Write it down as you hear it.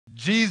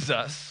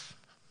Jesus.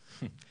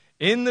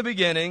 In the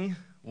beginning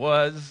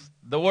was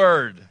the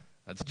Word.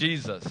 That's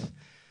Jesus.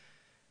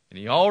 And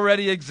he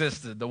already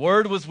existed. The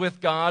Word was with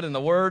God, and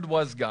the Word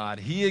was God.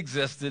 He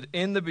existed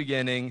in the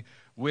beginning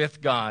with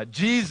God.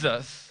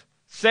 Jesus,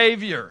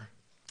 Savior.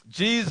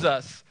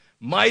 Jesus,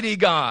 mighty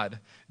God.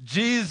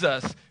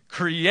 Jesus,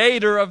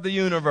 creator of the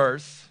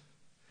universe.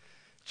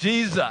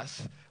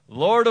 Jesus,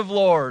 Lord of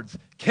lords,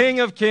 King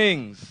of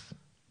kings.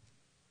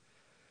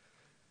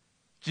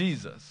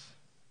 Jesus,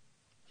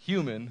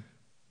 human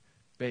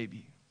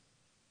baby.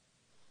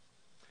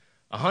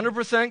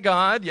 100%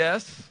 God,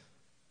 yes.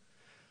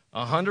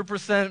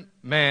 100%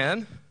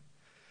 man.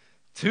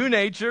 Two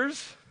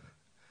natures.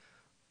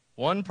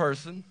 One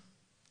person.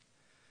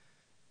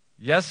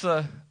 Yes,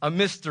 a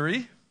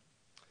mystery.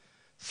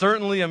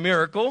 Certainly a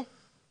miracle.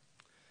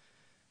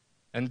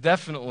 And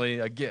definitely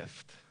a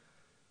gift.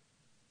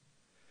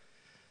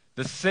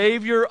 The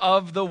Savior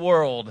of the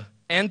world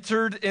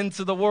entered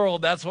into the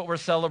world. That's what we're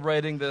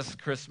celebrating this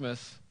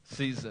Christmas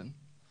season.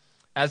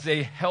 As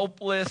a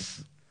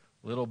helpless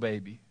little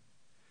baby.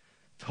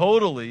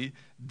 Totally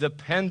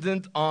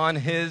dependent on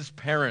his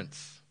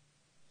parents.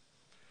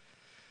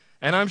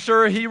 And I'm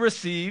sure he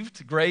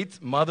received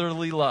great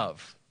motherly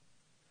love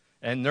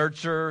and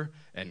nurture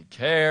and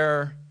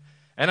care.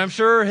 And I'm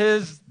sure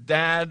his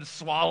dad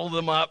swallowed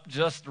him up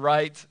just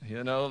right,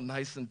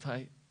 nice and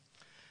tight.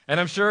 And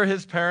I'm sure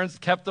his parents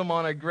kept him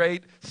on a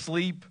great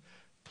sleep,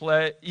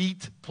 play,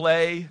 eat,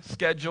 play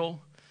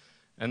schedule.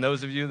 And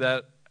those of you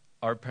that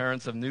are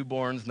parents of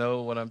newborns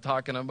know what I'm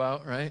talking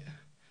about, right?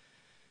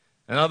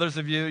 And others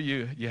of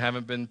you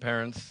haven't been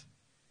parents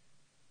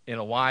in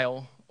a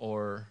while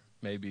or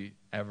maybe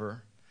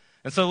ever.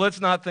 And so let's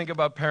not think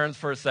about parents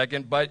for a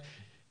second, but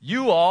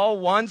you all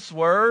once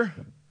were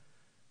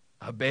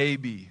a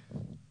baby.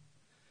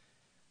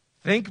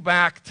 Think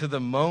back to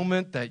the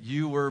moment that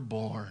you were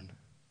born.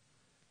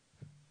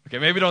 Okay,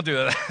 maybe don't do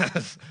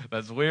that.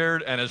 That's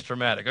weird and it's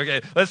traumatic.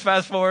 Okay, let's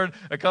fast forward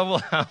a couple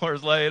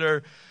hours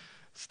later.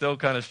 Still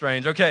kind of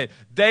strange. Okay,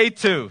 day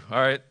 2. All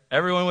right,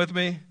 everyone with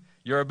me?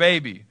 You're a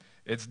baby.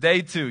 It's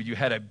day 2. You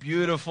had a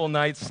beautiful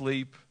night's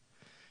sleep,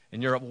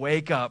 and you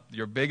wake up,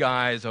 your big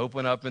eyes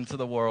open up into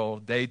the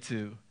world, day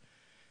 2,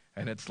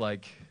 and it's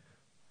like,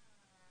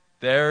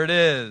 there it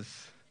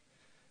is.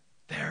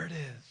 There it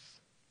is.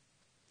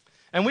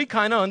 And we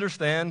kind of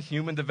understand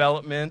human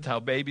development, how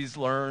babies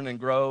learn and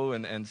grow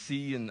and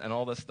see and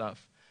all this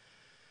stuff.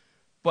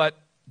 But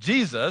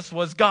Jesus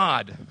was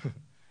God,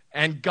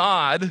 and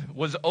God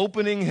was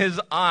opening his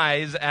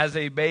eyes as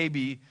a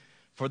baby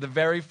for the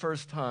very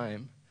first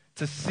time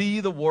to see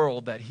the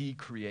world that he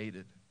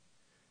created.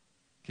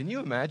 Can you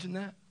imagine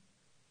that?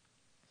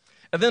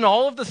 And then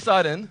all of a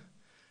sudden,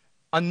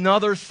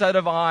 another set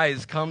of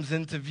eyes comes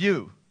into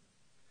view.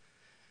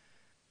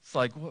 It's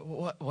like,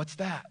 what's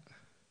that?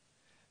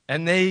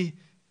 And they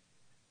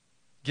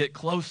get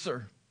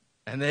closer,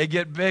 and they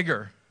get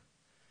bigger.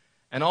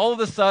 And all of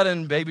a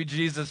sudden, baby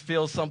Jesus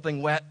feels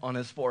something wet on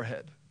his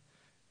forehead,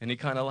 and he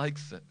kind of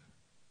likes it.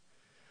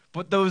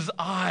 But those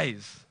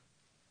eyes,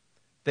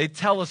 they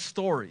tell a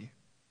story.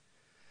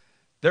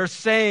 They're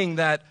saying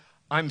that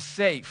I'm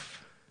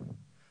safe,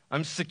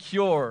 I'm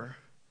secure,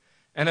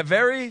 and a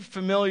very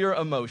familiar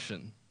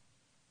emotion.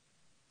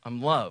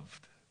 I'm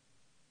loved.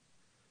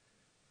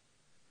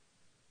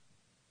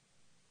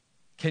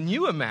 Can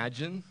you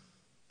imagine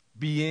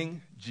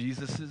being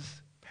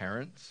Jesus'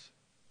 parents?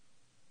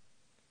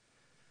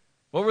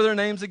 What were their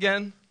names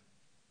again?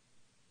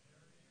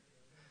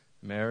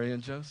 Mary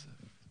and Joseph.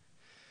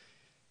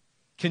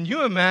 Can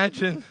you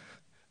imagine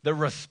the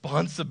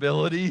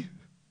responsibility?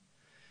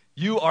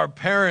 You are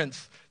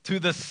parents to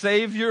the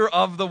Savior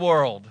of the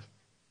world.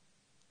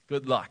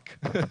 Good luck.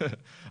 I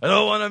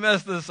don't want to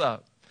mess this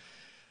up.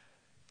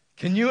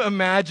 Can you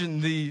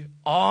imagine the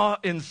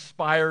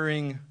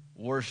awe-inspiring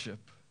worship?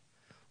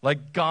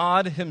 Like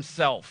God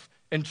himself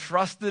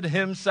entrusted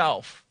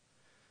himself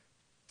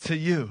to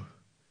you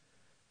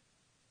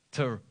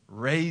to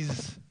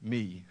raise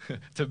me,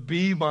 to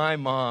be my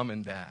mom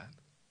and dad.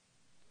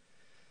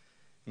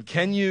 And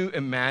can you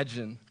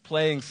imagine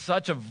playing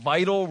such a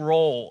vital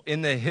role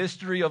in the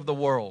history of the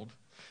world,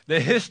 the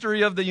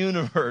history of the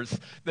universe,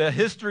 the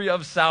history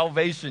of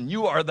salvation?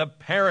 You are the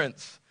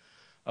parents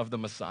of the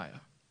Messiah.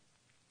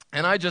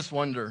 And I just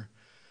wonder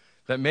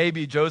that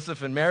maybe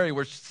Joseph and Mary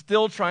were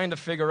still trying to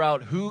figure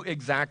out who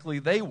exactly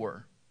they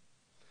were.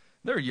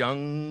 They're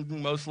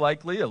young, most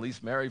likely, at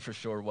least Mary for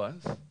sure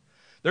was.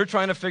 They're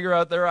trying to figure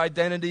out their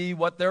identity,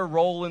 what their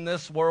role in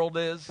this world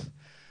is.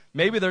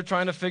 Maybe they're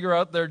trying to figure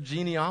out their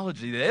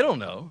genealogy. They don't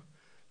know.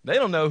 They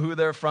don't know who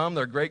they're from,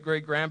 their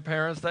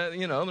great-great-grandparents.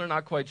 They're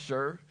not quite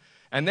sure.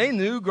 And they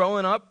knew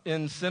growing up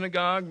in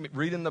synagogue,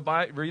 reading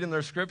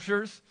their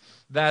scriptures,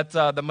 that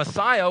the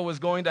Messiah was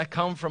going to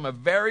come from a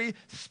very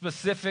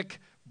specific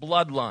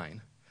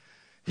bloodline.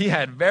 He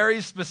had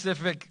very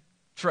specific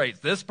traits.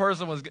 This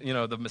person was,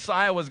 the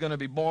Messiah was going to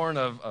be born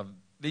of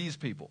these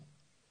people.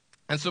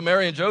 And so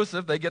Mary and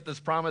Joseph, they get this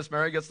promise.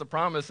 Mary gets the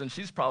promise, and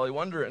she's probably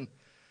wondering,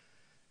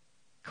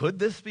 could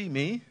this be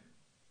me?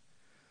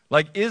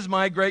 Like, is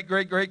my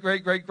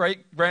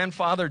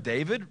great-great-great-great-great-great-grandfather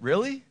David?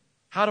 Really?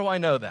 How do I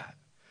know that?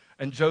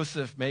 And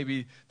Joseph,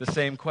 maybe the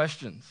same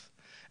questions.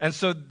 And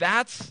so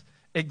that's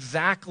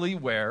exactly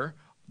where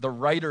the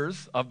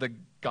writers of the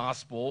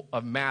Gospel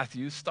of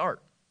Matthew start.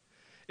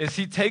 Is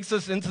he takes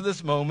us into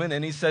this moment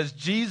and he says,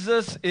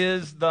 Jesus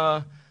is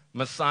the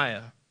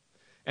Messiah.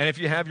 And if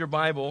you have your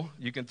Bible,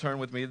 you can turn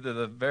with me to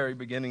the very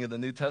beginning of the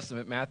New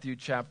Testament, Matthew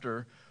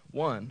chapter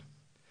 1.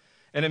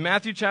 And in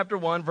Matthew chapter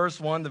 1, verse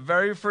 1, the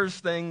very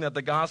first thing that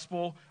the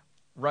Gospel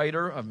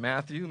writer of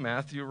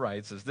Matthew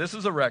writes is, this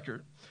is a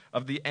record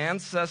of the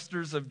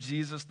ancestors of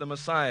Jesus the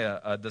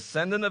Messiah, a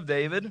descendant of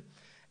David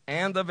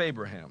and of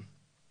Abraham.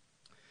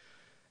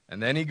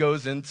 And then he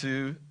goes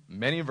into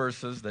many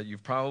verses that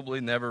you've probably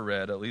never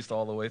read, at least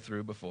all the way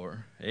through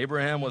before.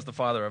 Abraham was the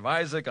father of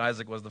Isaac.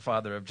 Isaac was the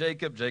father of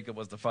Jacob. Jacob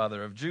was the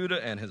father of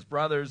Judah and his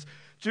brothers.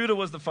 Judah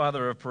was the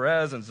father of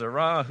Perez and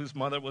Zerah, whose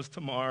mother was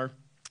Tamar.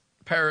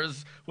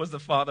 Perez was the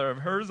father of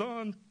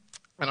Herzon.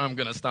 And I'm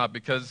going to stop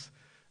because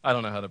I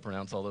don't know how to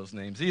pronounce all those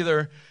names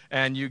either,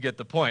 and you get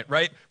the point,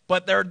 right?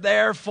 But they're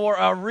there for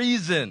a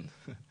reason.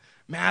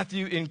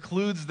 Matthew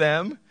includes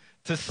them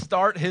to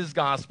start his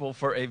gospel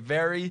for a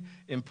very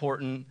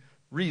important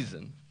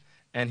reason.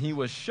 And he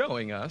was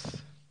showing us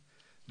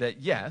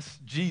that, yes,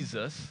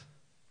 Jesus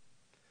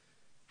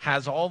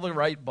has all the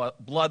right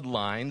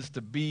bloodlines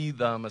to be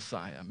the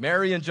Messiah.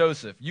 Mary and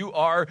Joseph, you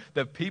are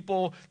the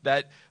people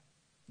that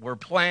were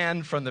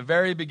planned from the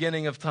very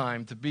beginning of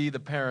time to be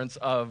the parents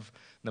of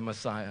the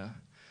Messiah.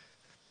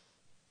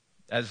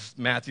 As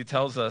Matthew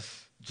tells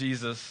us,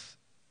 Jesus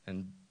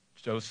and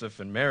Joseph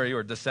and Mary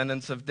were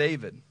descendants of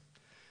David.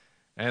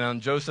 And on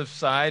Joseph's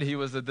side, he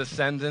was a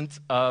descendant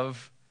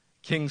of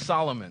King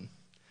Solomon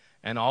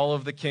and all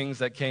of the kings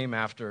that came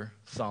after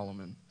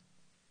Solomon.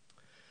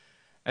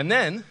 And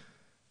then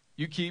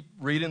you keep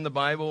reading the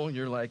Bible, and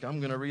you're like, I'm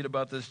going to read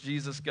about this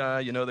Jesus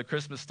guy. You know, the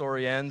Christmas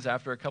story ends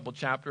after a couple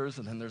chapters,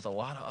 and then there's a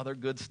lot of other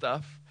good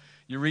stuff.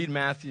 You read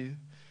Matthew.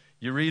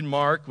 You read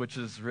Mark, which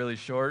is really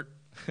short.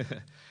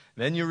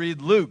 Then you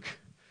read Luke.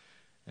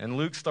 And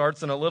Luke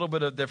starts in a little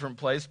bit of a different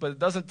place, but it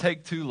doesn't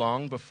take too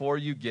long before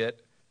you get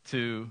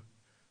to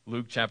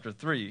Luke chapter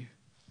 3,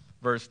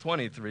 verse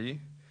 23,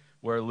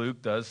 where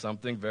Luke does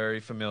something very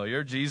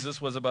familiar.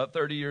 Jesus was about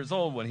 30 years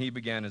old when he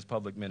began his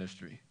public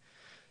ministry.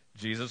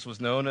 Jesus was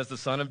known as the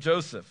son of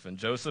Joseph, and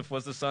Joseph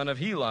was the son of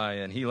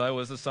Heli, and Heli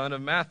was the son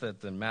of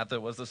Matthat, and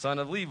Matthat was the son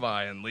of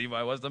Levi, and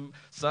Levi was the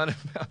son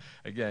of...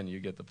 Again, you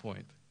get the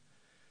point.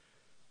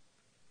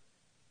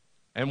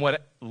 And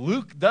what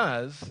Luke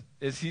does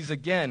is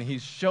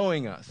he's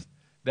showing us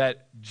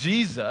that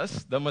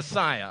Jesus, the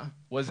Messiah,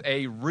 was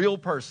a real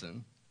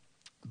person,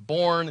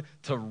 born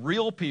to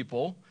real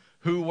people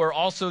who were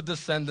also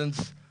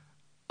descendants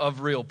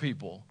of real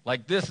people.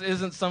 Like, this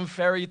isn't some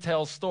fairy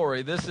tale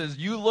story. This is,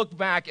 you look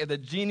back at the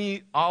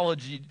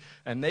genealogy,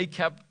 and they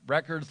kept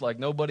records like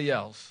nobody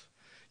else.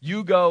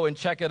 You go and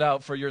check it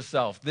out for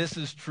yourself. This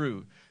is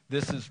true.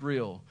 This is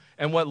real.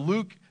 And what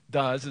Luke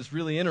does is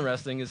really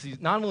interesting is he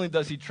not only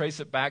does he trace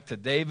it back to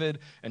David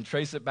and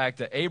trace it back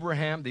to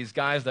Abraham, these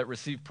guys that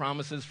received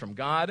promises from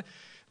God,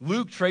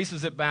 Luke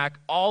traces it back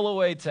all the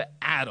way to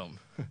Adam,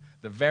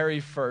 the very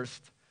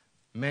first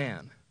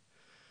man.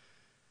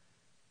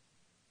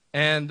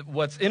 And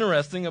what's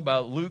interesting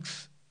about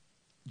Luke's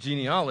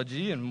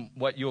genealogy, and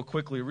what you'll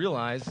quickly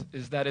realize,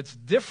 is that it's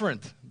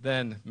different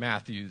than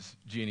Matthew's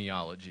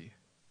genealogy.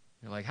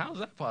 You're like, how is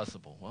that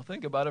possible? Well,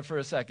 think about it for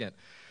a second.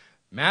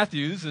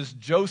 Matthew's is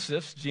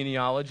Joseph's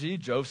genealogy,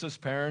 Joseph's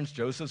parents,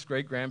 Joseph's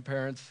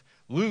great-grandparents.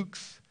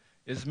 Luke's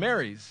is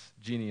Mary's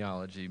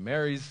genealogy,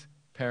 Mary's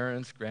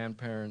parents,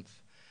 grandparents.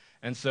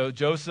 And so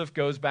Joseph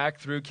goes back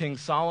through King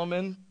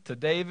Solomon to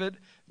David.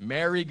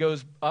 Mary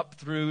goes up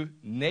through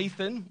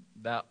Nathan,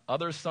 that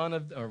other son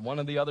of, or one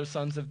of the other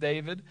sons of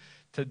David,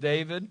 to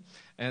David.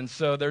 And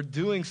so they're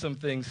doing some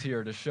things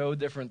here to show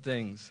different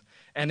things.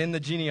 And in the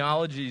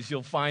genealogies,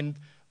 you'll find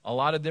a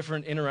lot of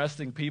different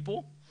interesting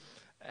people.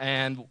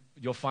 And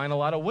you'll find a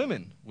lot of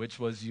women, which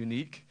was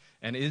unique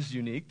and is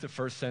unique to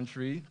first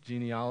century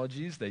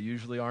genealogies. They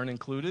usually aren't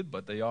included,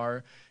 but they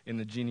are in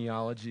the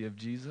genealogy of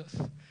Jesus.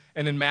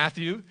 And in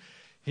Matthew,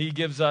 he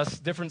gives us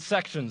different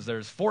sections.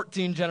 There's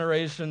 14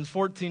 generations,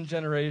 14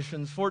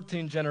 generations,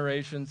 14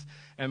 generations.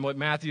 And what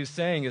Matthew is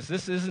saying is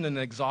this isn't an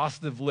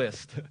exhaustive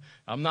list.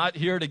 I'm not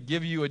here to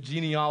give you a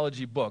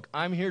genealogy book.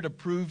 I'm here to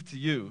prove to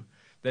you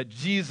that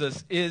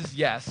Jesus is,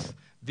 yes,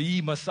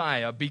 the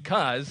Messiah,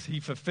 because he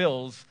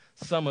fulfills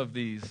some of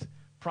these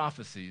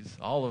prophecies,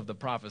 all of the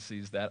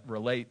prophecies that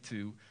relate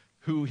to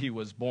who he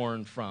was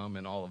born from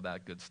and all of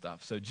that good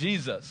stuff. So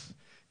Jesus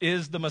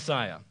is the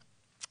Messiah.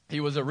 He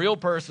was a real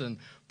person,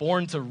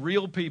 born to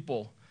real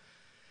people.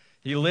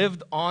 He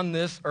lived on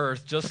this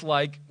earth just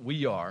like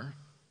we are.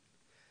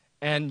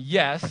 And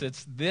yes,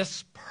 it's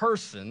this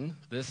person,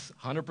 this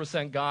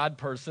 100% God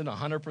person,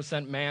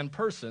 100% man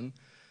person,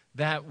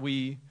 that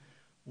we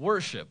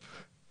worship.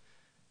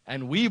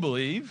 And we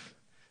believe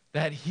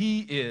that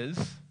he is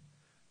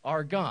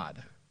our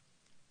God.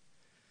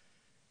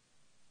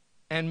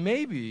 And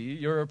maybe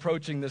you're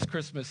approaching this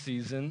Christmas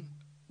season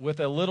with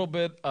a little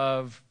bit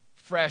of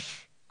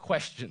fresh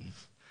questions,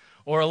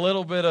 or a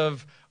little bit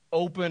of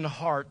open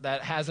heart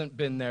that hasn't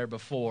been there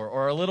before,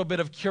 or a little bit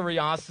of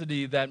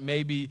curiosity that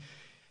maybe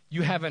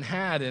you haven't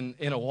had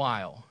in a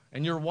while.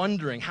 And you're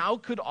wondering, how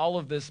could all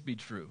of this be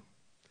true?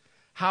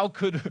 How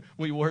could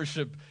we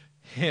worship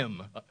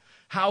him?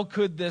 How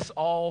could this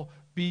all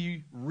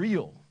be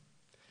real?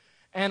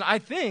 And I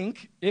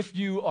think if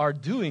you are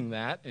doing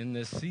that in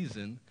this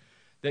season,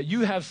 that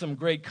you have some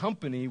great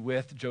company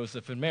with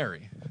Joseph and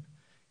Mary.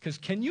 Because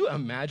can you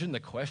imagine the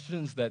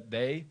questions that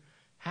they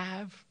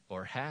have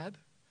or had?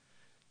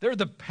 They're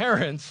the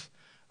parents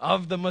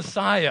of the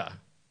Messiah.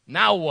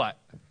 Now what?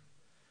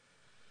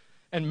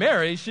 And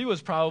Mary, she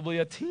was probably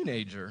a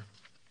teenager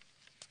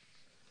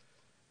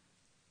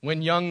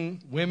when young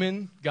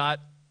women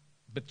got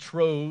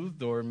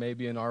betrothed, or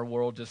maybe in our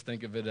world just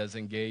think of it as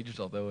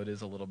engaged, although it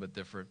is a little bit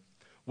different.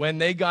 When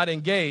they got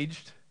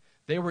engaged,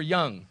 they were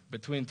young,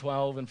 between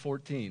 12 and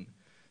 14.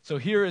 So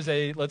here is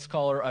let's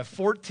call her a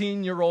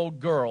 14-year-old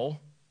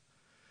girl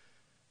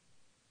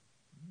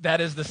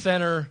that is the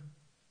center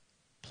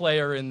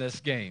player in this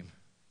game.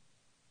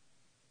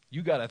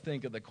 You got to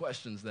think of the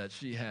questions that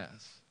she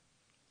has.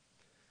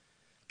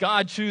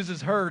 God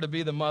chooses her to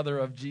be the mother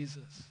of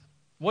Jesus.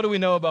 What do we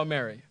know about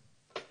Mary?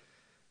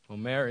 Well,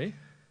 Mary,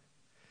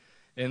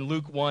 in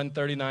Luke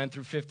 1:39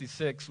 through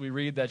 56, we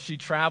read that she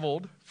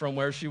traveled from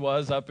where she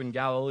was up in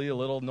Galilee, a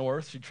little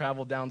north. She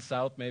traveled down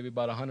south, maybe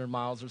about 100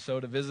 miles or so,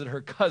 to visit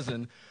her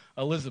cousin,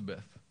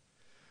 Elizabeth.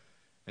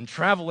 And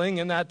traveling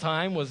in that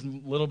time was a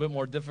little bit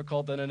more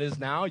difficult than it is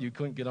now. You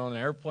couldn't get on an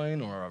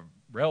airplane or a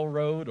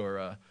railroad or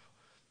a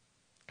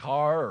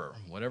car or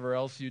whatever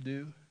else you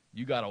do.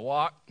 You got to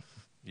walk.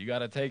 You got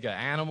to take an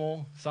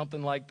animal,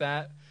 something like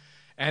that.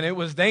 And it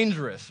was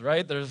dangerous,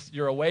 right?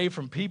 You're away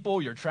from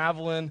people. You're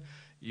traveling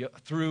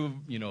through,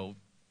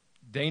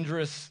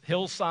 dangerous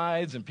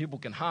hillsides, and people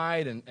can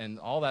hide and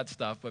all that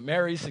stuff. But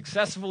Mary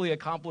successfully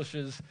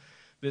accomplishes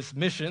this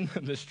mission,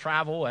 this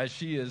travel, as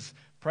she is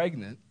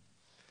pregnant.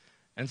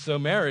 And so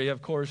Mary,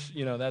 of course,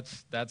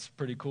 that's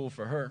pretty cool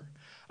for her.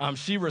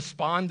 She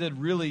responded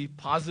really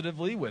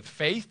positively with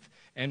faith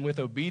and with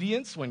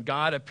obedience when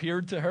God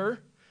appeared to her.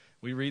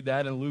 We read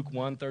that in Luke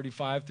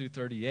 1:35 through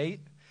 38.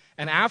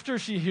 And after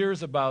she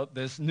hears about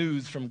this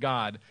news from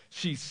God,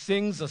 she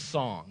sings a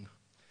song.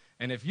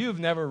 And if you've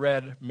never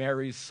read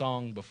Mary's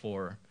song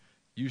before,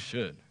 you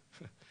should.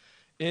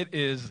 It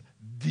is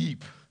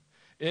deep.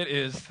 It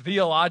is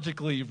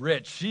theologically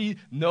rich. She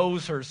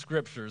knows her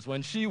scriptures.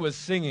 When she was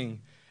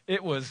singing,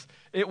 it was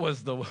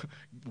the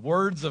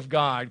words of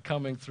God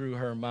coming through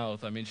her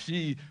mouth. I mean,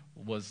 she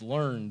was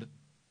learned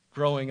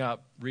growing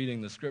up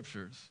reading the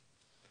scriptures.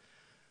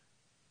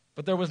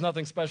 But there was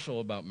nothing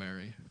special about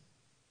Mary.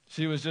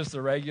 She was just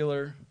a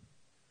regular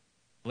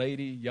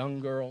lady, young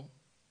girl.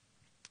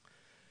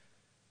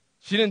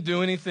 She didn't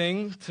do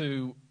anything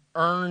to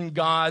earn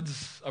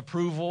God's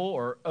approval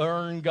or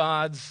earn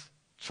God's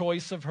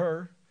choice of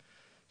her.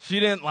 She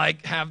didn't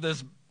have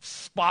this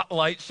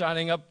spotlight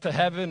shining up to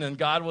heaven and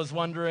God was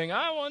wondering,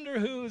 I wonder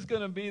who's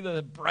going to be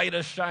the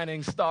brightest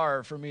shining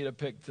star for me to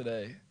pick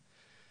today.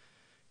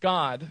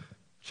 God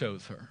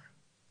chose her.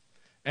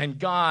 And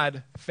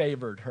God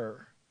favored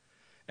her.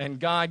 And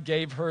God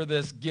gave her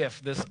this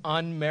gift, this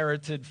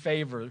unmerited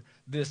favor,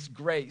 this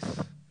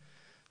grace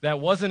that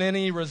wasn't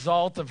any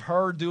result of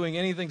her doing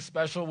anything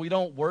special. We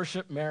don't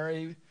worship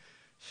Mary.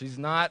 She's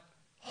not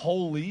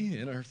holy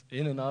in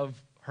and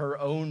of her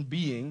own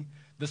being.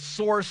 The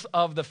source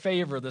of the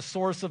favor, the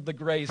source of the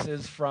grace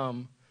is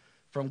from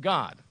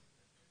God.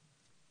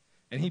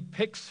 And he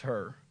picks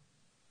her.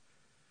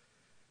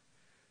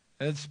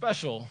 And it's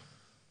special.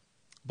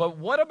 But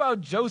what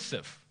about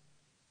Joseph?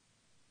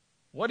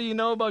 What do you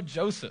know about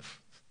Joseph?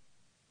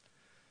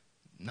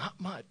 Not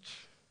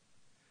much.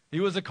 He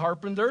was a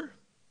carpenter.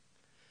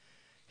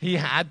 He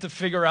had to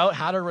figure out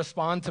how to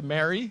respond to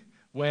Mary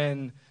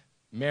when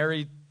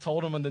Mary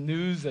told him on the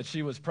news that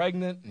she was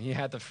pregnant, and he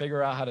had to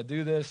figure out how to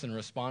do this and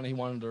respond. He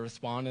wanted to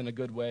respond in a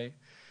good way.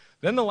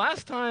 Then the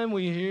last time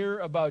we hear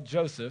about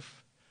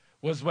Joseph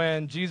was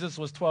when Jesus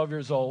was 12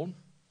 years old,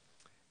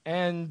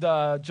 and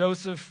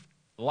Joseph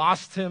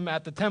lost him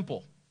at the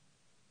temple.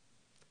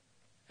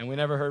 And we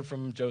never heard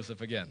from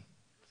Joseph again.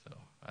 So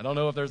I don't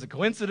know if there's a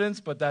coincidence,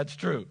 but that's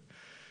true.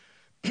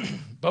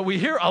 But we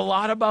hear a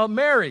lot about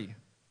Mary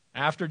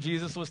after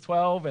Jesus was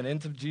 12 and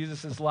into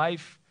Jesus'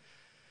 life,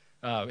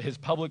 his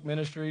public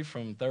ministry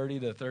from 30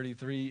 to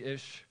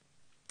 33-ish.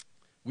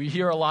 We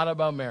hear a lot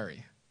about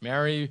Mary.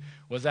 Mary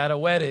was at a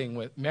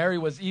wedding. Mary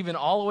was even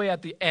all the way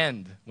at the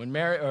end.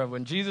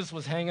 When Jesus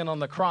was hanging on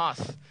the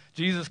cross,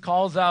 Jesus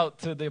calls out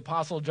to the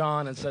Apostle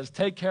John and says,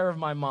 take care of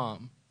my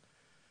mom.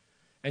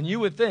 And you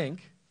would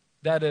think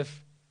that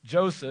if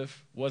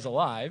Joseph was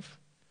alive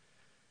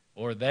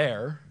or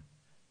there,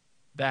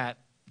 that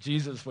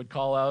Jesus would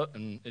call out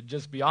and it'd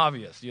just be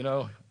obvious,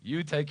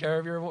 you take care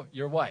of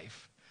your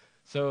wife.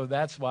 So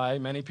that's why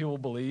many people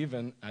believe,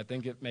 and I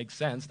think it makes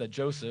sense, that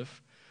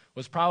Joseph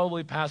was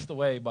probably passed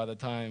away by the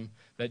time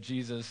that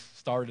Jesus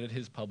started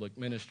his public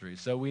ministry.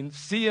 So we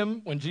see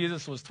him when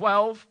Jesus was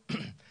 12,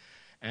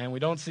 and we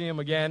don't see him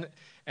again.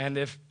 And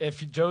if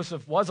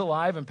Joseph was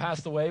alive and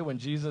passed away when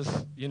Jesus,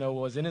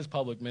 was in his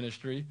public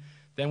ministry,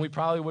 then we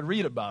probably would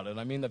read about it.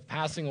 I mean, the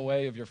passing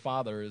away of your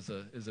father is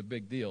a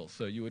big deal,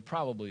 so you would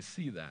probably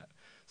see that.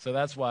 So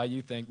that's why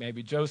you think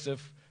maybe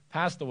Joseph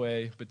passed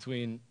away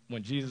between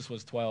when Jesus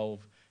was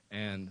 12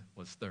 and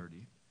was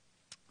 30.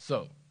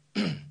 So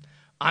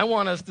I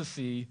want us to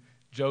see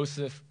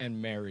Joseph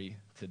and Mary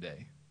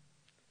today.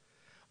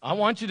 I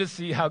want you to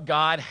see how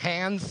God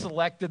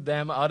hand-selected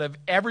them out of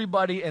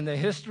everybody in the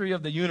history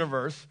of the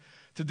universe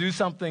to do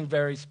something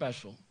very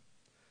special.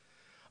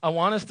 I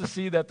want us to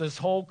see that this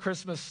whole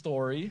Christmas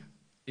story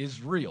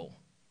is real.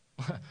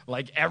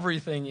 Like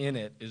everything in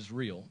it is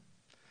real.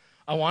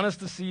 I want us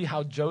to see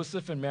how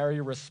Joseph and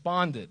Mary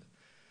responded,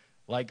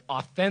 like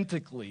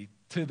authentically,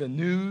 to the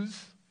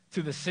news,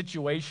 to the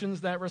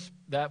situations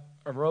that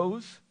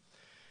arose.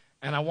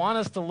 And I want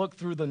us to look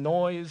through the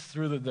noise,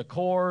 through the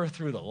decor,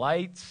 through the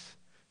lights,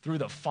 through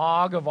the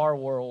fog of our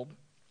world,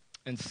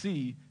 and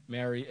see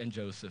Mary and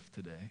Joseph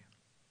today.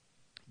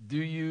 Do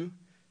you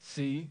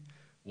see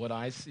what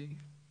I see?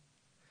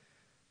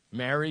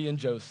 Mary and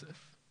Joseph,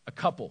 a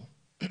couple.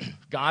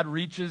 God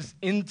reaches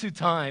into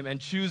time and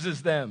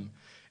chooses them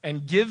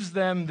and gives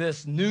them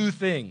this new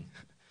thing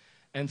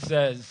and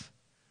says,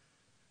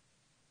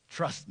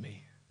 trust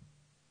me.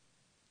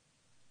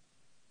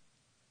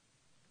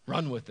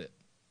 Run with it.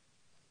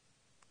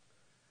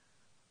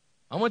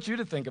 I want you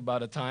to think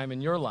about a time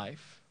in your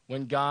life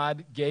when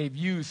God gave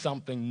you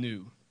something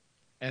new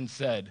and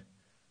said,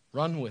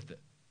 run with it.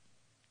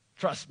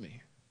 Trust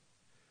me.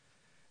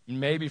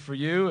 Maybe for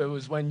you, it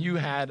was when you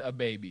had a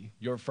baby,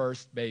 your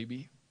first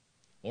baby,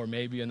 or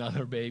maybe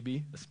another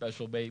baby, a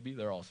special baby.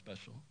 They're all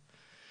special.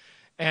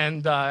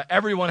 And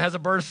everyone has a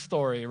birth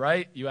story,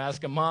 right? You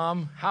ask a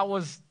mom, how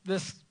was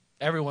this?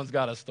 Everyone's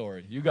got a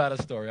story. You got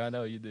a story. I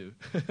know you do.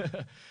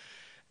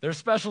 They're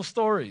special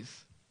stories.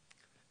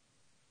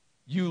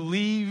 You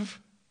leave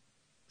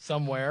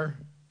somewhere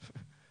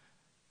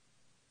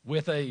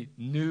with a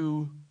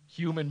new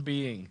human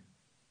being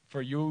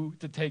for you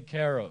to take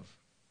care of.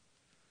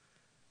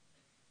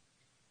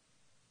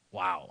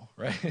 Wow,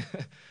 right?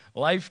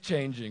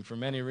 Life-changing for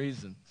many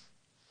reasons.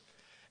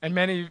 And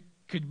many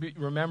could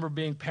remember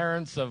being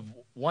parents of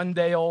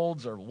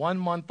one-day-olds or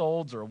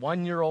one-month-olds or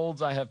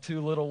one-year-olds. I have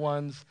 2 little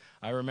ones.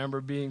 I remember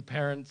being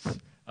parents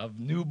of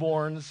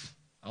newborns.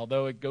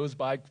 Although it goes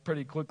by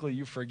pretty quickly,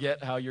 you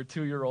forget how your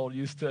 2-year-old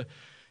used to,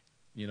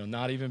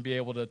 not even be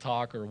able to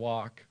talk or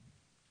walk.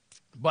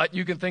 But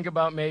you can think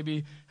about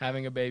maybe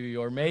having a baby,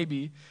 or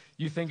maybe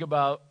you think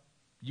about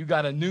you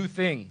got a new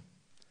thing,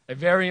 a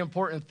very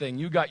important thing.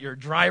 You got your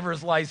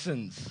driver's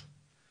license,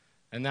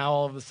 and now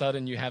all of a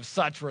sudden you have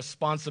such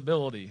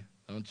responsibility,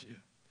 don't you?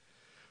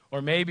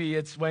 Or maybe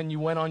it's when you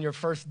went on your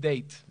first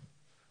date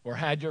or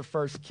had your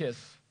first kiss.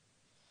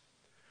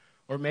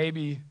 Or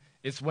maybe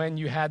it's when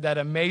you had that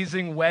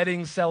amazing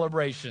wedding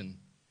celebration,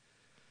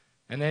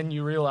 and then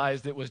you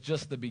realized it was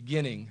just the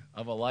beginning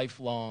of a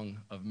lifelong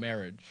of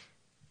marriage.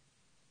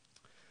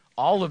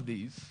 All of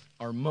these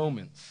are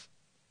moments,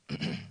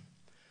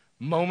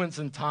 moments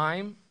in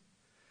time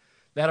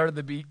that are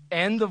the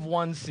end of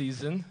one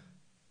season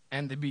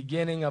and the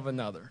beginning of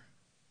another.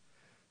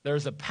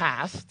 There's a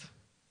past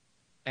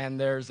and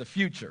there's a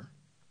future.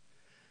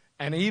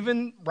 And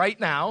even right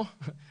now,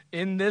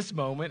 in this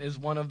moment, is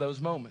one of those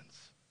moments.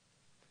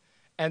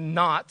 And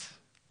not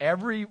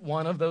every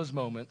one of those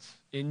moments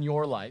in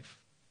your life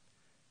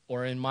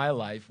or in my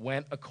life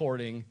went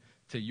according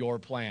to your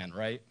plan,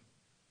 right?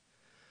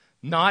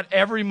 Not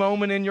every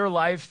moment in your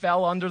life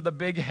fell under the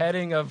big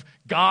heading of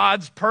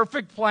God's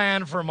perfect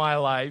plan for my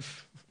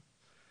life.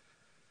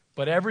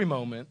 But every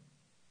moment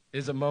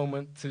is a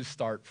moment to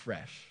start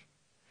fresh.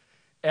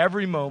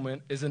 Every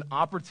moment is an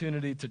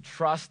opportunity to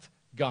trust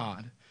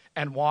God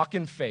and walk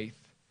in faith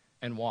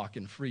and walk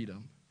in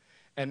freedom.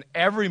 And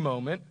every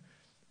moment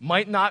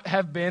might not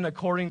have been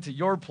according to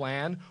your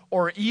plan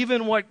or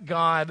even what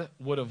God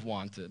would have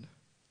wanted.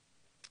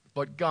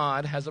 But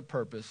God has a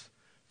purpose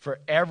for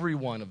every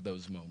one of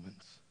those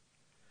moments.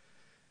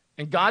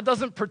 And God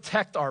doesn't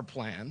protect our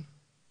plan.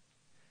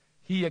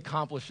 He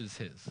accomplishes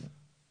his.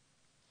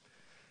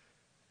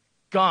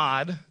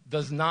 God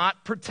does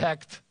not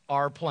protect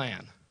our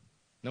plan.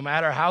 No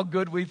matter how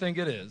good we think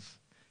it is,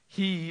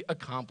 he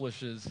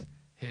accomplishes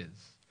his.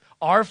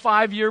 Our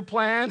 5-year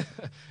plan,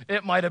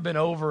 it might have been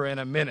over in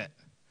a minute.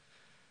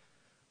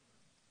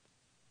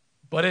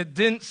 But it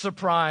didn't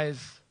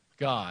surprise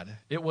God.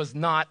 It was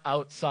not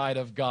outside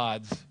of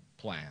God's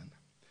plan.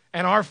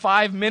 And our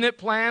 5-minute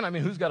plan,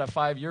 who's got a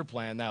 5-year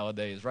plan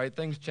nowadays, right?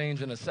 Things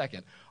change in a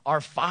second. Our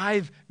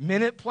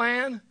 5-minute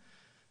plan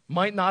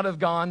might not have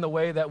gone the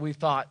way that we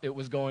thought it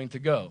was going to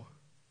go.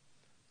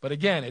 But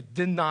again, it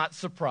did not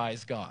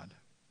surprise God.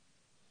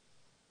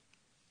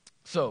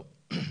 So,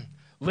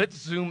 let's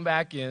zoom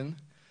back in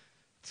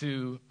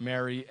to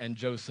Mary and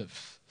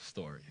Joseph's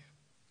story.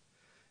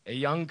 A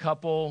young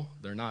couple,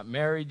 they're not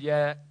married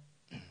yet.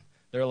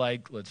 They're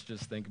like, let's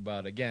just think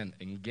about, again,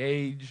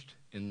 engaged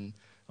in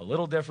a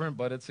little different,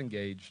 but it's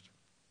engaged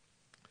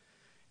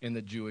in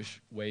the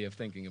Jewish way of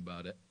thinking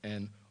about it.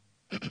 And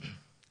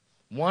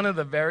one of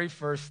the very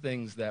first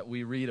things that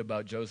we read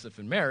about Joseph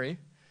and Mary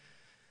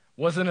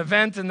was an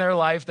event in their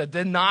life that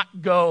did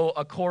not go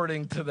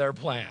according to their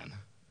plan.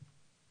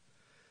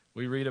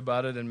 We read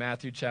about it in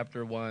Matthew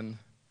chapter 1,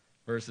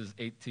 verses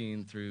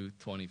 18 through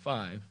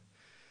 25.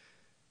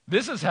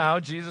 This is how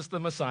Jesus the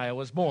Messiah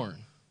was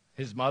born.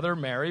 His mother,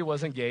 Mary,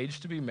 was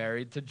engaged to be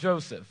married to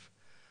Joseph.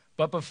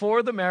 But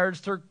before the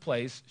marriage took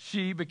place,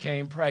 she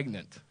became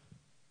pregnant.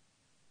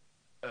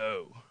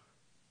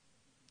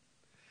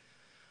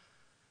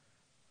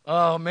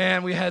 Oh,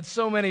 man, we had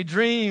so many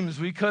dreams.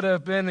 We could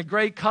have been a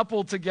great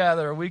couple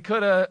together. We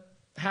could have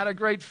had a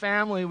great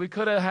family. We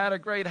could have had a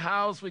great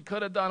house. We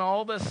could have done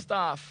all this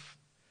stuff.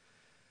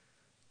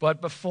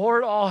 But before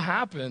it all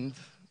happened,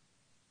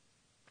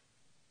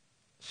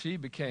 she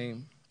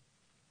became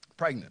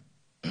pregnant.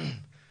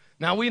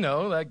 Now, we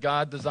know that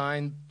God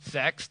designed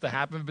sex to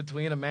happen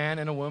between a man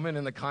and a woman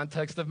in the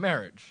context of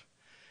marriage.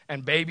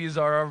 And babies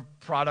are a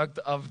product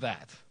of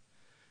that.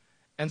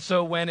 And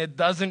so when it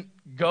doesn't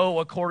go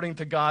according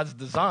to God's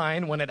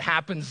design, when it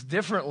happens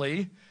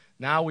differently,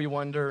 now we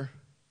wonder,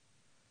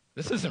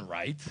 this isn't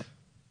right.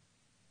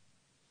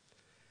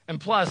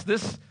 And plus,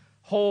 this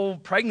whole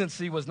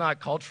pregnancy was not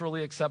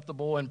culturally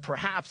acceptable, and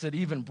perhaps it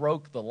even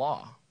broke the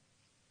law.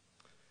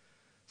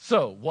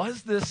 So,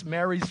 was this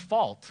Mary's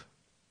fault?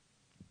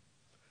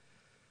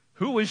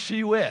 Who was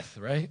she with,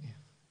 right?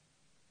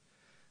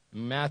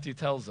 Matthew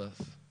tells us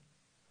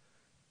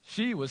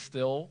she was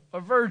still a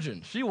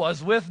virgin. She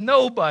was with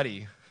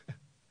nobody.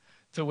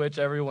 To which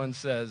everyone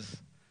says,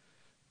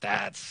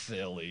 that's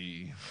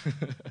silly.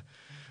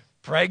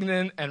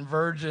 Pregnant and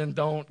virgin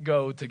don't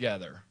go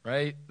together,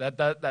 right?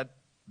 That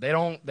they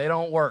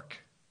don't work.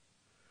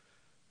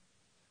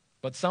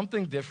 But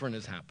something different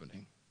is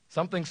happening.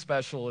 Something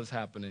special is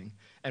happening,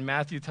 and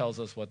Matthew tells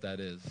us what that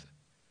is.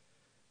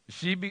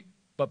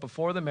 But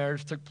before the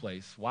marriage took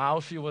place, while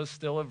she was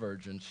still a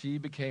virgin, she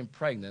became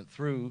pregnant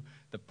through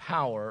the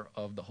power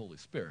of the Holy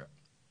Spirit.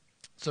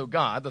 So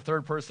God, the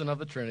third person of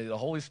the Trinity, the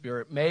Holy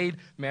Spirit, made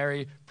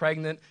Mary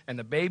pregnant, and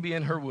the baby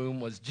in her womb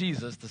was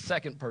Jesus, the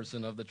second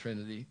person of the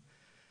Trinity.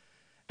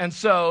 And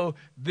so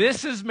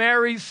this is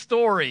Mary's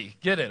story.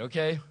 Get it,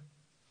 okay?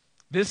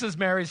 This is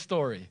Mary's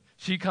story.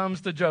 She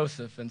comes to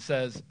Joseph and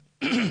says,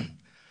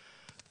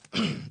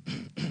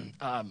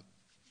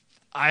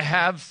 I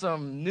have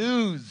some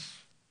news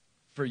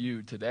for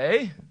you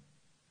today.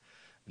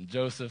 And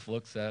Joseph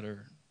looks at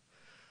her.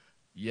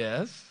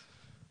 Yes.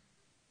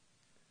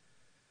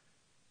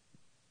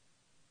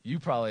 You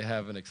probably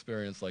have an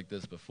experience like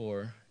this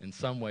before in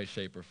some way,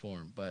 shape, or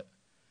form. But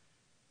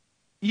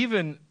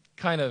even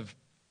kind of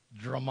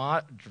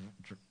dramatizing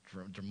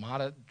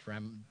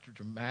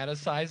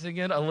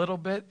it a little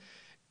bit,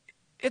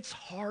 it's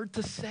hard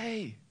to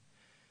say.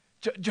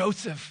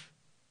 Joseph,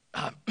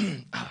 I'm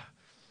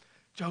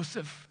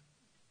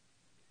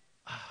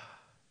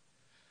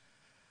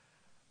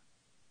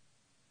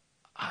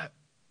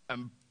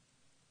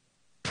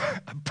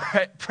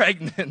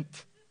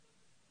pregnant.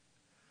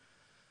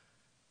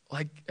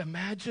 Like,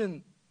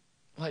 imagine,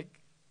 like,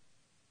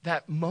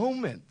 that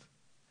moment.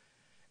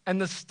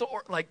 And the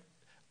story, like,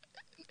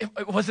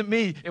 it wasn't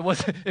me. It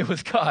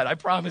was God. I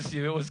promise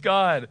you, it was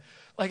God.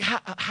 Like,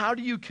 how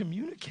do you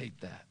communicate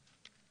that?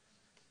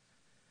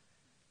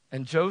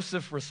 And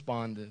Joseph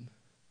responded.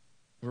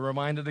 We're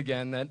reminded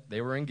again that they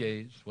were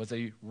engaged, was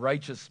a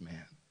righteous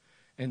man,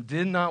 and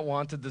did not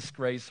want to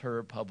disgrace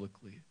her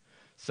publicly.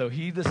 So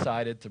he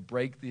decided to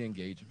break the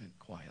engagement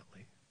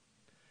quietly.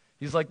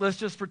 He's like, let's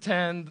just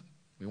pretend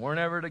we weren't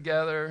ever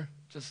together.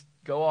 Just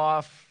go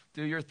off,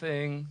 do your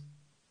thing.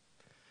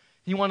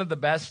 He wanted the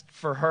best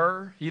for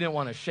her. He didn't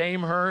want to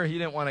shame her. He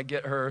didn't want to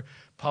get her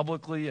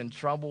publicly in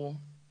trouble.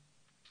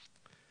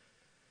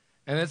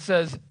 And it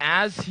says,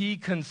 as he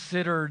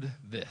considered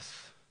this,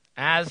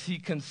 as he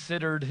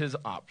considered his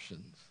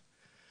options.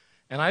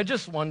 And I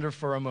just wonder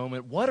for a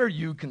moment, what are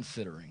you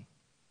considering?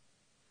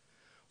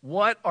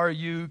 What are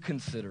you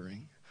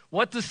considering?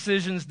 What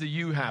decisions do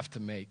you have to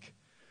make?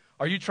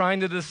 Are you trying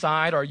to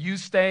decide, are you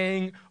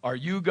staying? Are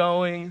you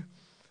going?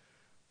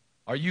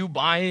 Are you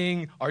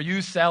buying? Are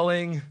you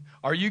selling?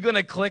 Are you going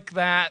to click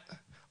that?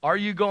 Are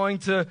you going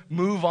to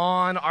move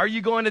on? Are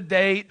you going to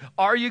date?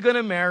 Are you going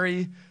to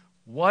marry?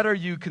 What are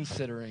you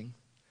considering?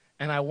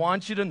 And I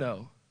want you to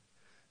know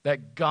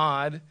that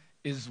God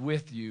is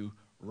with you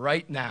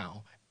right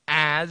now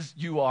as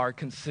you are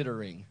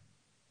considering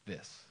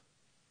this.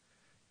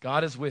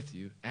 God is with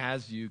you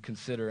as you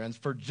consider. And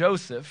for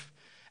Joseph,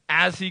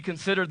 as he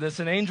considered this,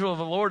 an angel of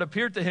the Lord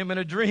appeared to him in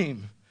a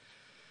dream.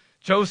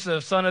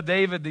 Joseph, son of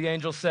David, the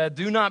angel said,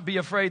 do not be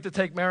afraid to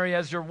take Mary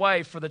as your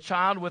wife, for the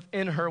child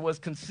within her was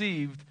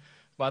conceived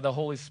by the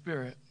Holy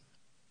Spirit.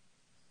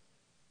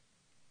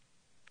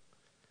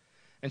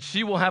 And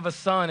she will have a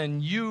son,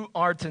 and you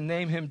are to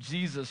name him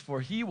Jesus, for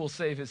he will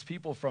save his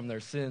people from their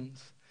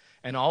sins.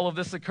 And all of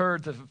this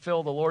occurred to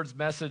fulfill the Lord's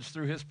message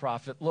through his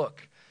prophet.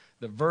 Look,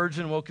 the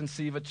virgin will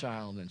conceive a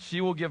child, and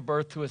she will give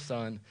birth to a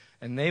son,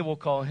 and they will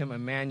call him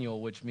Emmanuel,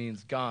 which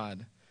means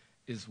God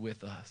is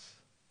with us.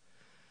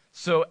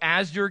 So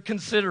as you're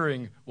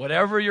considering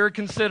whatever you're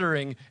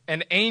considering,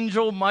 an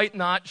angel might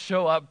not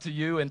show up to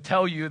you and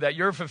tell you that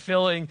you're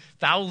fulfilling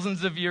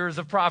thousands of years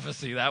of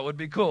prophecy. That would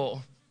be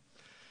cool.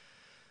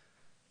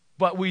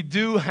 But we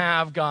do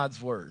have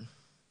God's word.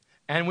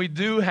 And we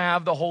do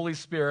have the Holy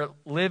Spirit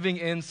living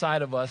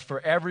inside of us for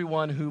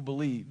everyone who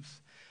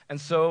believes. And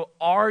so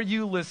are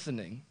you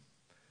listening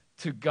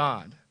to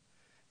God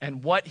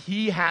and what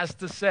he has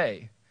to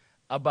say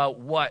about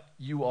what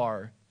you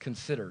are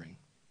considering?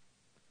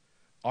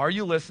 Are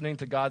you listening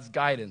to God's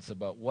guidance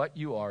about what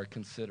you are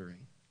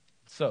considering?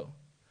 So,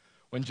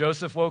 when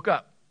Joseph woke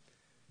up,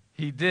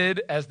 he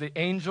did as the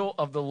angel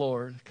of the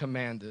Lord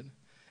commanded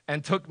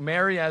and took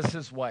Mary as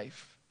his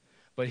wife.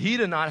 But he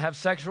did not have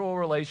sexual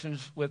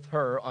relations with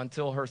her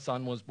until her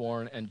son was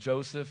born, and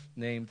Joseph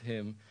named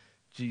him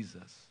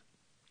Jesus.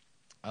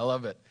 I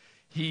love it.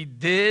 He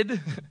did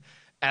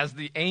as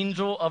the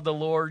angel of the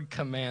Lord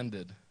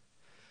commanded.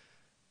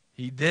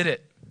 He did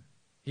it.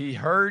 He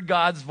heard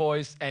God's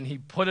voice and he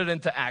put it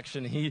into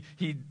action. He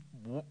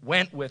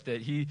went with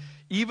it.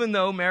 Even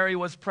though Mary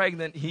was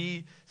pregnant,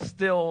 he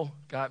still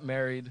got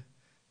married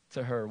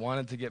to her,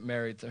 wanted to get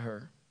married to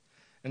her.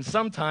 And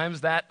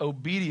sometimes that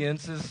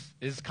obedience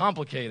is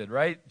complicated,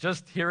 right?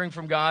 Just hearing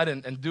from God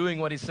and doing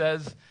what he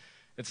says,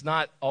 it's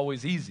not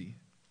always easy.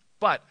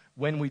 But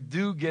when we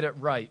do get it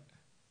right,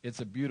 it's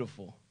a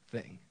beautiful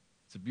thing.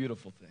 It's a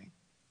beautiful thing.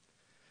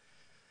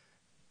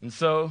 And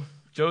so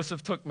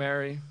Joseph took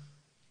Mary.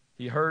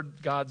 He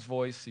heard God's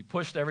voice. He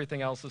pushed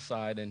everything else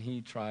aside, and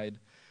he tried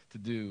to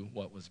do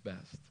what was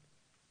best.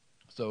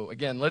 So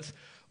again, let's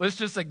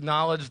just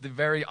acknowledge the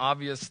very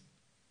obvious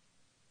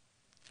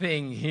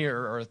thing here,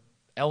 or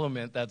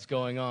element that's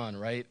going on,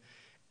 right?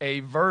 A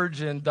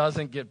virgin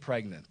doesn't get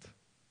pregnant.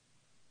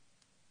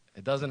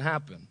 It doesn't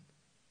happen.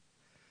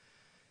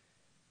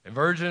 A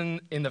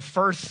virgin in the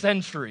first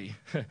century,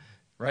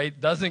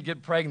 right, doesn't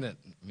get pregnant.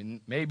 I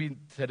mean, maybe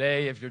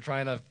today, if you're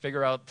trying to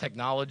figure out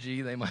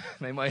technology, they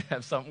might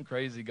have something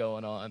crazy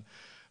going on.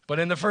 But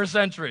in the first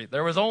century,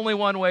 there was only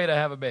one way to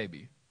have a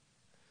baby.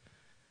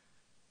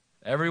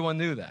 Everyone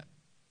knew that.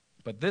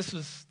 But this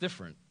was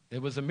different.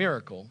 It was a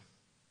miracle.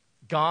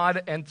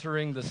 God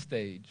entering the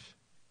stage.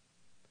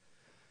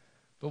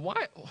 But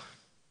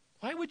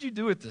why would you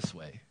do it this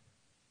way?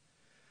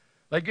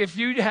 Like, if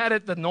you had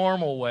it the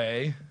normal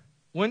way,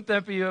 wouldn't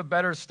that be a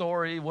better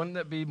story? Wouldn't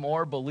it be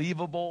more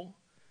believable?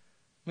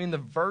 I mean, the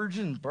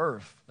virgin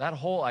birth, that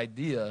whole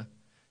idea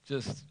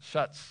just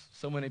shuts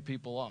so many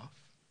people off.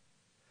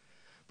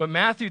 But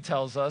Matthew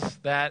tells us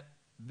that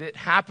it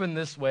happened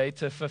this way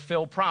to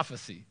fulfill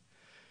prophecy.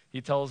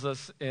 He tells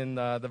us in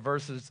the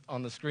verses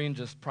on the screen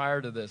just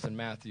prior to this in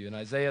Matthew. In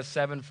Isaiah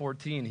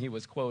 7:14, he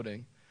was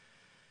quoting.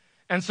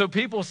 And so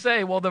people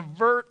say, well,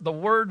 the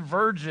word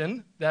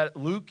virgin that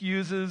Luke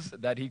uses,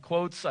 that he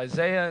quotes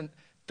Isaiah,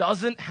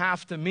 doesn't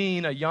have to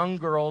mean a young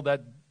girl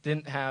that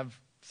didn't have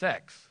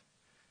sex.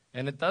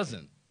 And it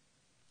doesn't.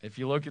 If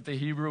you look at the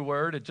Hebrew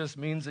word, it just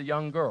means a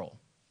young girl.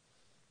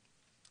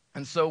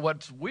 And so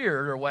what's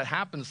weird, or what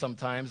happens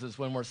sometimes, is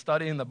when we're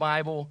studying the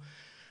Bible,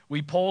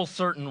 we pull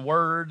certain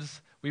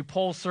words, we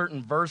pull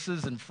certain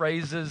verses and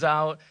phrases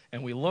out,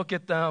 and we look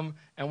at them,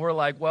 and we're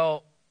like,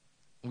 well,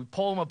 we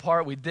pull them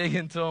apart, we dig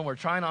into them, we're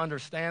trying to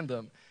understand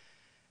them.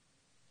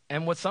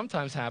 And what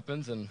sometimes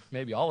happens, and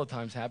maybe all the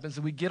times happens,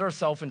 is we get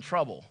ourselves in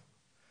trouble.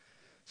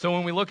 So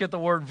when we look at the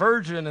word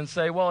virgin and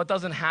say, well, it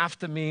doesn't have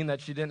to mean that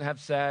she didn't have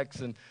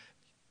sex, and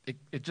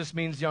it just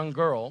means young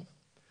girl,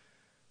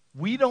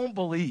 we don't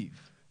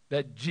believe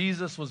that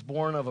Jesus was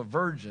born of a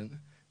virgin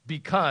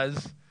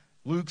because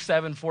Isaiah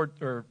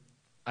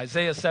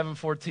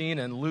 7:14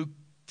 and Luke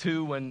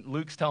 2, when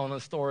Luke's telling the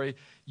story,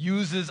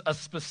 uses a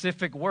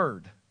specific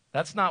word.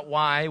 That's not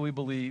why we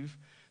believe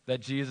that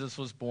Jesus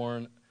was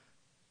born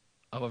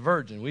of a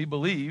virgin. We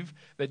believe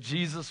that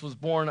Jesus was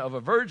born of a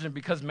virgin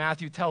because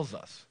Matthew tells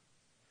us.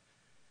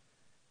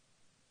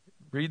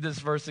 Read this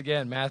verse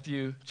again,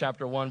 Matthew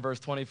chapter 1, verse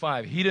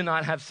 25. He did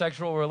not have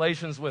sexual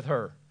relations with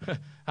her.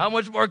 How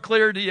much more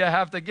clear do you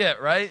have to get,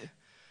 right?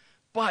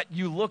 But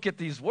you look at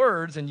these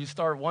words and you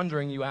start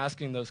wondering, you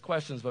asking those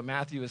questions, but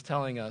Matthew is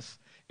telling us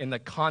in the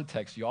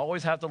context. You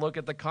always have to look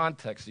at the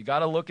context. You got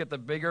to look at the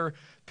bigger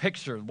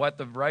picture, what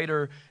the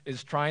writer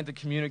is trying to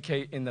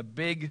communicate in the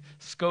big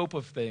scope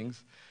of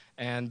things,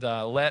 and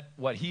let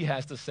what he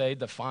has to say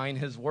define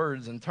his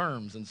words and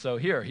terms. And so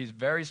here, he's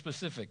very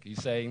specific.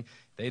 He's saying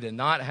they did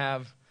not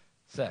have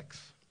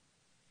sex.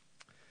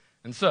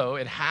 And so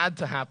it had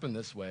to happen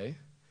this way.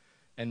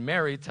 And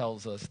Mary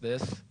tells us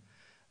this,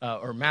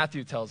 or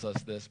Matthew tells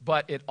us this,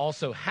 but it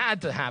also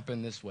had to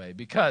happen this way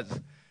because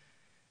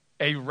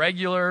a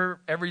regular,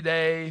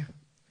 everyday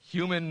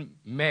human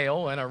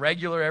male and a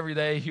regular,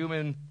 everyday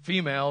human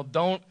female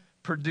don't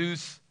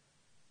produce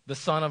the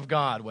Son of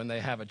God when they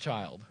have a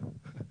child.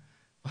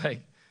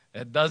 Like,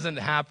 it doesn't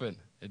happen.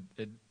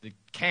 It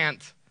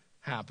can't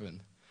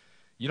happen.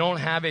 You don't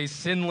have a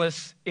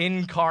sinless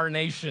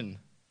incarnation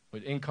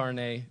But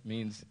incarnate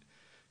means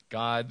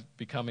God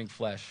becoming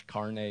flesh.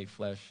 Carne,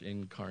 flesh,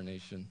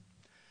 incarnation.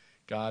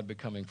 God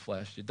becoming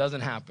flesh. It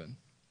doesn't happen.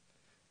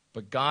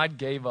 But God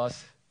gave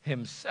us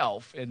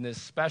himself in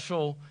this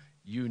special,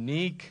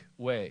 unique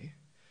way.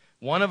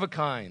 One of a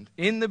kind.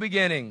 In the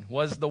beginning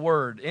was the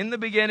Word. In the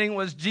beginning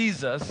was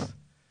Jesus.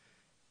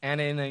 And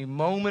in a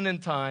moment in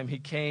time, he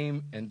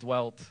came and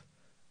dwelt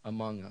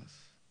among us.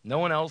 No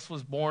one else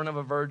was born of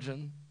a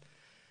virgin.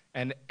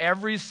 And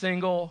every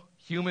single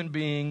human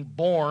being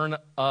born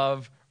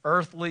of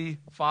earthly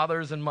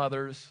fathers and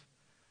mothers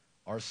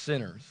are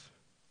sinners.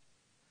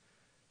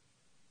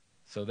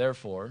 So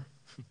therefore,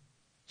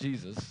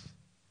 Jesus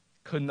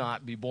could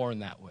not be born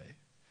that way.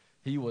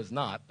 He was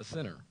not a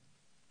sinner.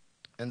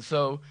 And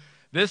so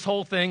this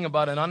whole thing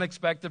about an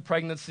unexpected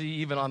pregnancy,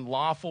 even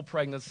unlawful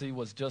pregnancy,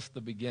 was just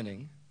the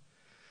beginning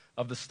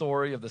of the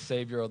story of the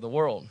Savior of the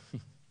world.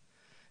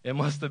 It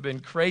must have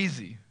been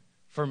crazy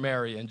for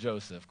Mary and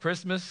Joseph.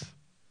 Christmas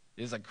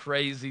is a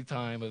crazy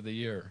time of the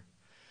year.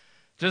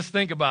 Just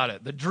think about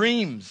it. The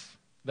dreams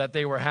that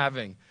they were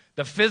having,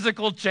 the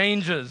physical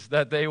changes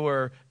that they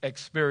were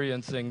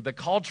experiencing, the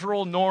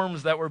cultural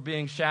norms that were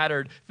being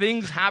shattered,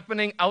 things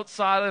happening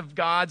outside of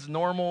God's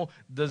normal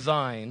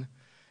design.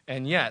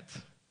 And yet,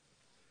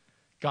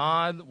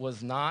 God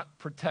was not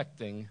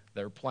protecting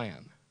their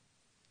plan.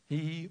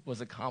 He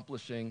was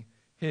accomplishing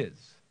his.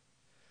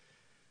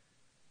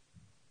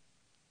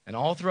 And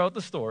all throughout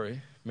the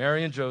story,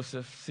 Mary and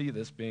Joseph see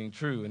this being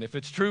true. And if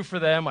it's true for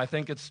them, I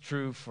think it's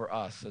true for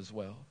us as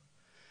well.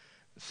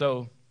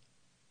 So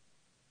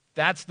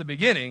that's the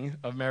beginning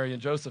of Mary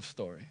and Joseph's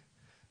story.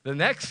 The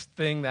next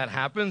thing that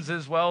happens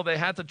is, well, they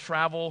had to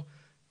travel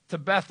to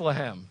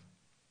Bethlehem.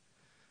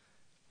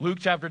 Luke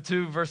chapter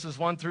 2, verses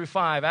 1 through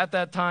 5. At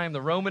that time,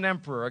 the Roman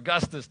Emperor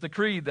Augustus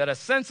decreed that a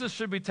census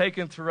should be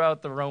taken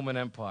throughout the Roman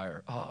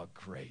Empire. Oh,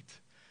 great.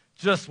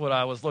 Just what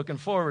I was looking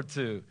forward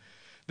to.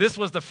 This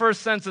was the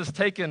first census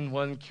taken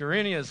when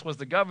Quirinius was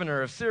the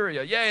governor of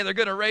Syria. Yay, they're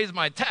going to raise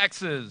my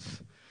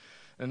taxes.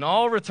 And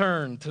all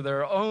returned to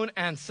their own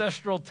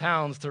ancestral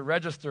towns to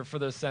register for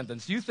their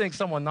sentence. You think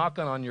someone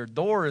knocking on your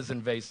door is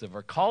invasive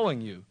or calling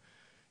you.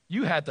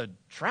 You had to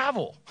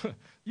travel.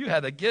 You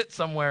had to get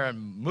somewhere and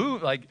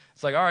move.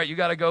 It's like, all right, you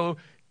got to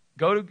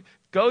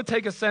go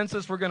take a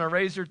census. We're going to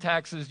raise your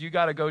taxes. You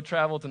got to go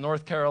travel to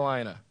North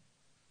Carolina.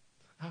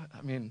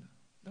 I mean,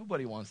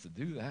 nobody wants to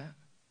do that.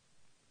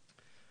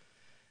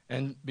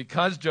 And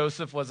because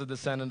Joseph was a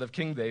descendant of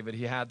King David,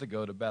 he had to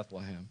go to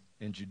Bethlehem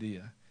in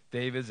Judea,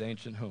 David's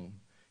ancient home.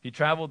 He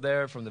traveled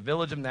there from the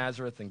village of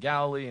Nazareth in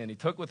Galilee, and he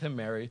took with him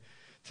Mary,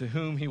 to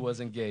whom he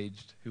was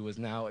engaged, who was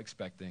now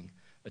expecting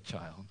a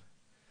child.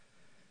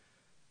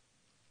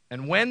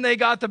 And when they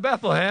got to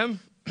Bethlehem,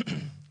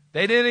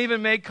 they didn't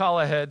even make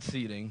call-ahead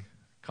seating,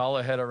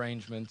 call-ahead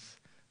arrangements.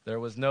 There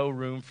was no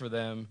room for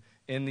them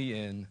in the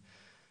inn.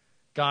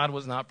 God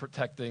was not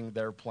protecting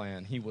their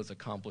plan. He was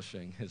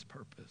accomplishing his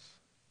purpose.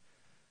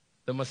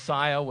 The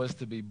Messiah was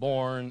to be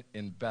born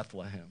in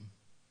Bethlehem.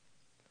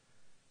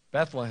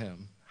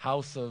 Bethlehem,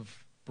 house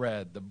of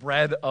bread, the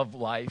bread of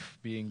life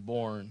being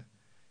born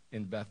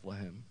in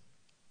Bethlehem.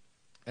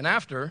 And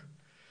after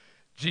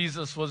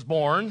Jesus was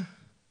born,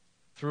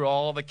 through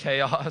all the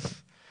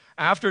chaos,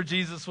 after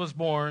Jesus was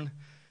born,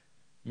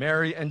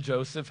 Mary and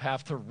Joseph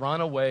have to run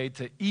away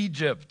to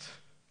Egypt.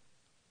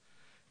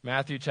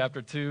 Matthew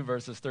chapter 2,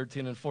 verses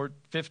 13 and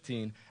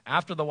 15.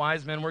 After the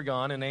wise men were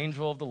gone, an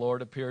angel of the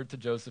Lord appeared to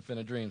Joseph in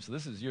a dream. So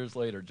this is years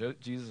later.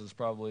 Jesus is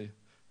probably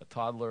a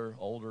toddler,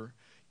 older.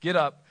 Get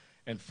up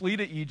and flee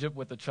to Egypt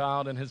with the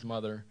child and his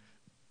mother.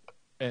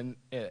 And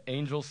an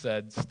angel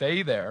said,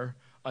 stay there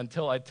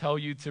until I tell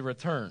you to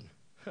return.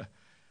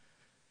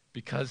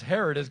 Because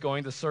Herod is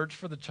going to search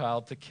for the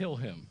child to kill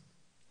him.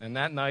 And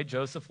that night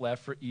Joseph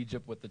left for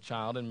Egypt with the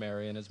child and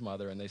Mary and his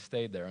mother, and they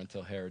stayed there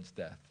until Herod's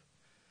death.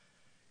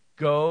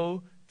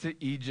 Go to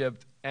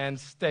Egypt and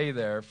stay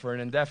there for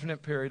an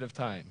indefinite period of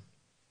time.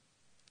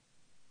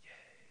 Yay.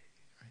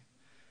 Right?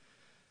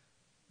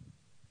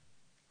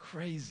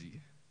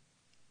 Crazy.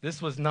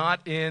 This was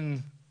not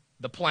in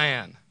the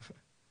plan.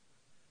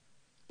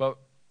 But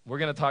we're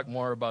going to talk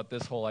more about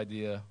this whole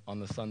idea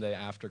on the Sunday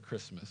after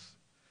Christmas.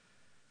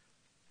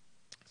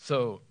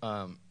 So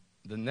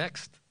the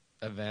next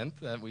event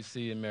that we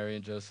see in Mary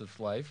and Joseph's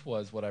life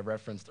was what I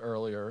referenced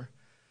earlier.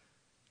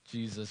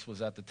 Jesus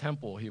was at the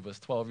temple. He was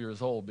 12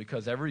 years old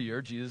because every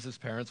year Jesus'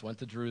 parents went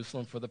to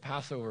Jerusalem for the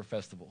Passover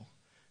festival.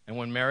 And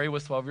when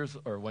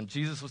when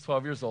Jesus was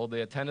 12 years old,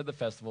 they attended the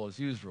festival as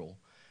usual.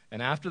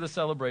 And after the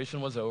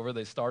celebration was over,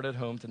 they started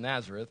home to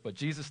Nazareth, but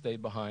Jesus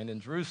stayed behind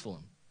in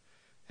Jerusalem.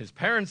 His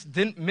parents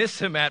didn't miss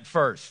him at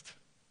first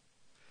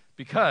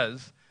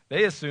because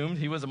they assumed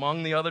he was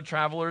among the other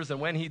travelers, and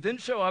when he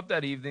didn't show up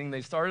that evening,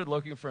 they started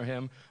looking for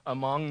him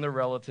among their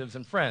relatives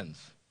and friends.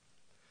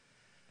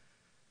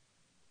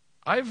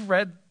 I've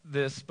read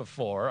this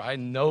before. I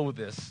know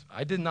this.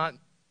 I did not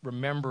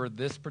remember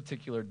this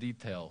particular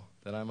detail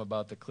that I'm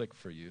about to click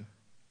for you.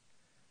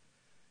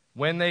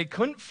 When they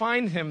couldn't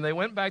find him, they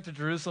went back to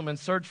Jerusalem and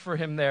searched for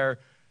him there.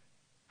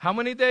 How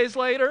many days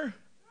later?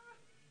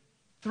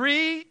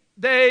 3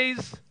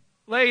 days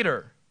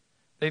later,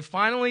 they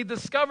finally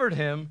discovered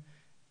him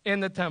in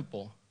the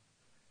temple.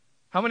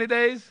 How many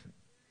days?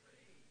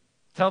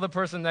 Tell the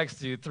person next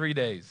to you, 3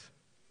 days.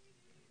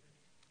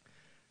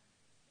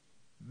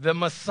 The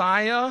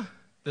Messiah,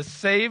 the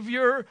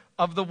Savior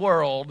of the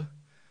world,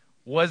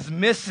 was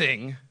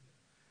missing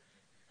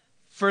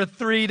for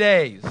 3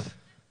 days.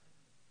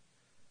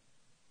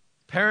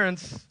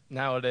 Parents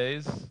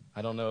nowadays,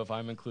 I don't know if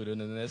I'm included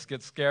in this,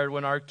 get scared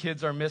when our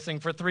kids are missing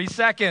for 3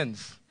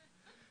 seconds.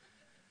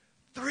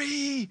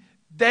 3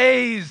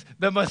 days.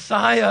 The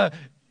Messiah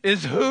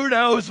is who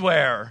knows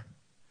where.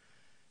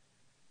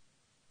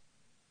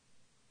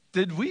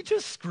 Did we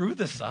just screw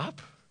this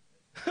up?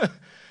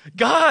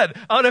 God,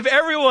 out of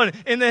everyone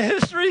in the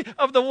history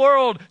of the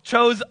world,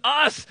 chose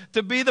us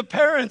to be the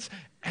parents,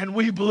 and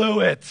we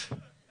blew it.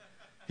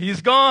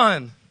 He's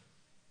gone.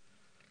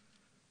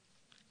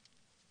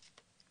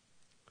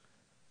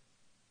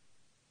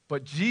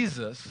 But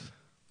Jesus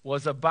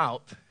was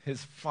about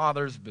his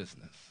Father's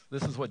business.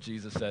 This is what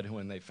Jesus said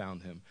when they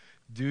found him.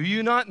 Do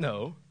you not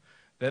know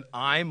that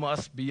I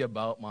must be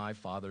about my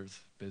Father's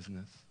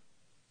business?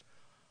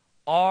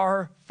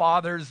 Our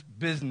Father's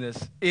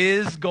business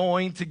is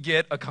going to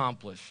get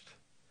accomplished.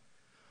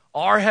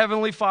 Our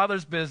Heavenly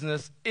Father's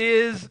business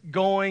is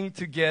going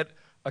to get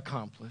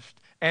accomplished.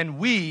 And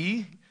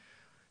we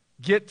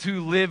get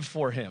to live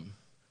for him.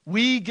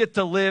 We get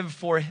to live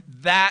for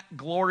that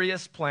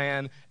glorious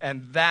plan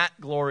and that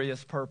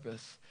glorious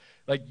purpose.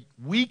 Like,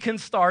 we can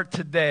start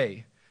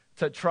today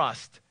to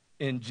trust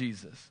in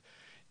Jesus.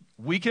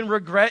 We can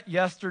regret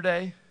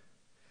yesterday,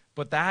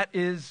 but that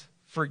is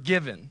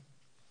forgiven.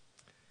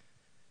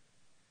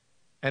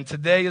 And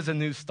today is a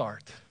new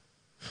start.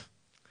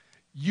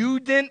 You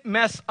didn't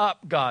mess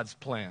up God's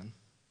plan.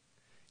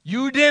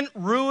 You didn't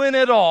ruin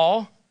it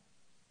all.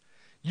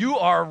 You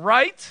are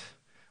right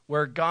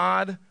where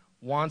God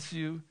wants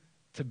you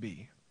to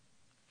be.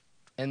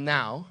 And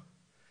now,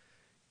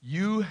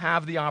 you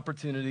have the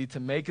opportunity to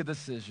make a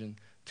decision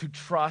to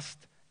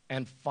trust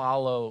and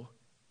follow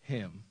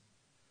him.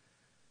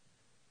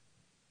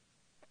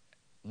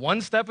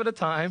 One step at a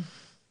time,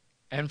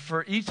 and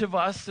for each of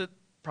us, it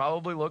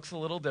probably looks a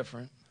little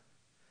different.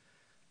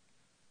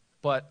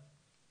 But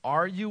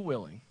are you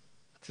willing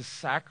to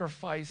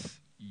sacrifice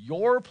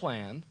your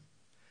plan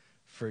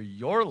for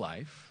your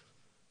life,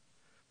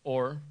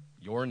 or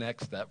your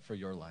next step for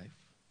your life,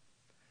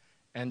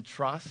 and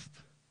trust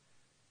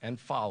and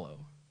follow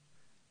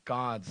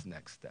God's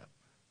next step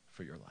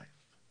for your life?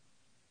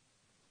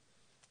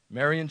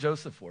 Mary and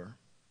Joseph were,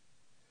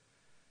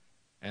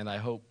 and I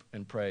hope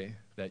and pray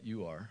that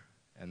you are,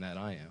 and that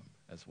I am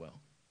as well.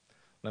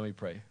 Let me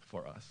pray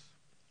for us.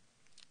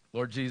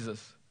 Lord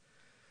Jesus,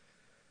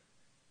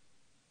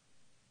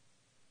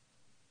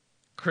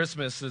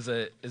 Christmas is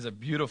a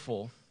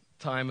beautiful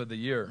time of the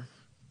year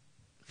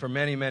for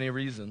many, many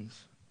reasons.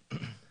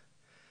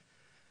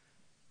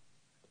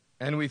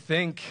 And we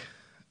think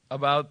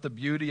about the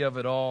beauty of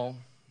it all,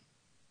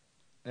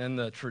 and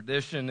the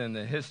tradition and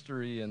the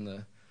history and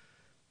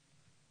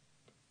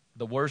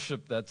the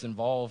worship that's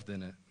involved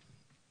in it.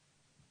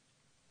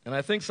 And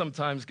I think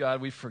sometimes,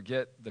 God, we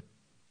forget the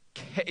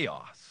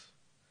chaos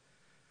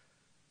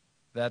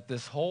that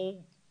this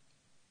whole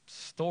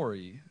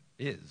story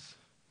is.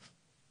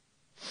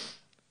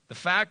 The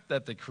fact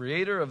that the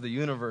creator of the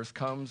universe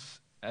comes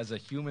as a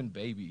human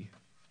baby,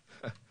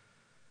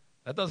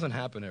 that doesn't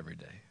happen every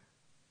day.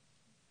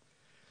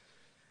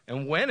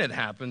 And when it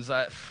happens,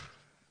 I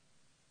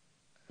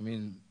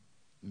mean,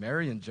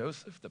 Mary and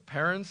Joseph, the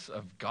parents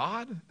of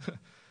God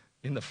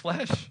in the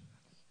flesh,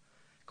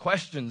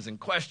 questions and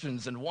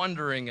questions and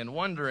wondering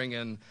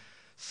and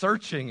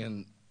searching.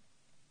 And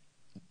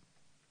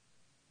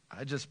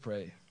I just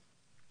pray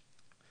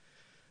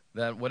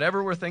that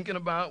whatever we're thinking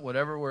about,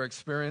 whatever we're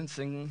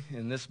experiencing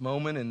in this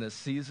moment, in this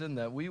season,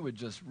 that we would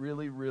just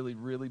really, really,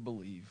 really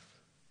believe,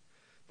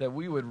 that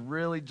we would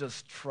really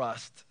just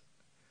trust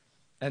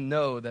and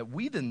know that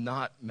we did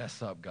not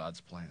mess up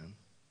God's plan.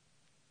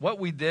 What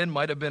we did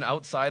might have been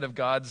outside of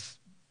God's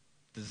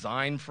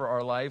design for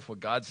our life, what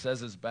God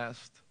says is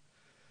best.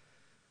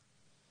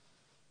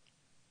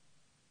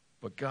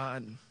 But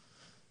God,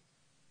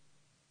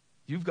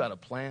 you've got a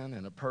plan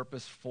and a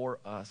purpose for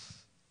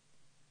us,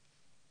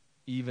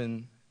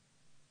 even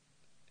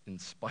in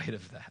spite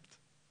of that.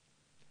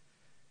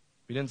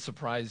 We didn't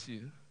surprise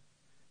you.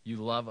 You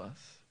love us,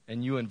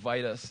 and you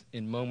invite us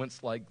in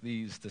moments like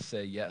these to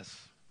say,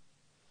 yes,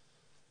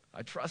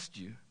 I trust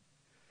you.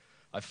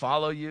 I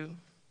follow you.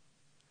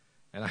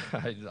 And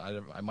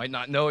I might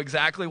not know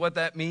exactly what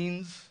that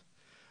means.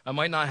 I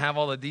might not have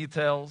all the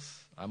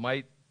details. I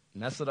might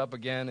mess it up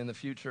again in the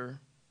future.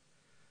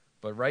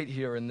 But right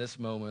here in this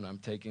moment, I'm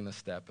taking a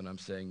step and I'm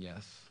saying,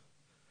 yes,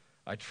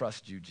 I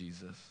trust you,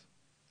 Jesus.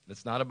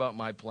 It's not about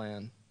my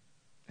plan.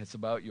 It's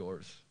about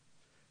yours.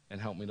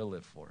 And help me to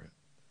live for it.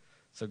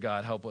 So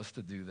God, help us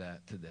to do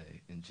that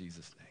today in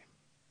Jesus'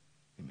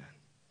 name. Amen.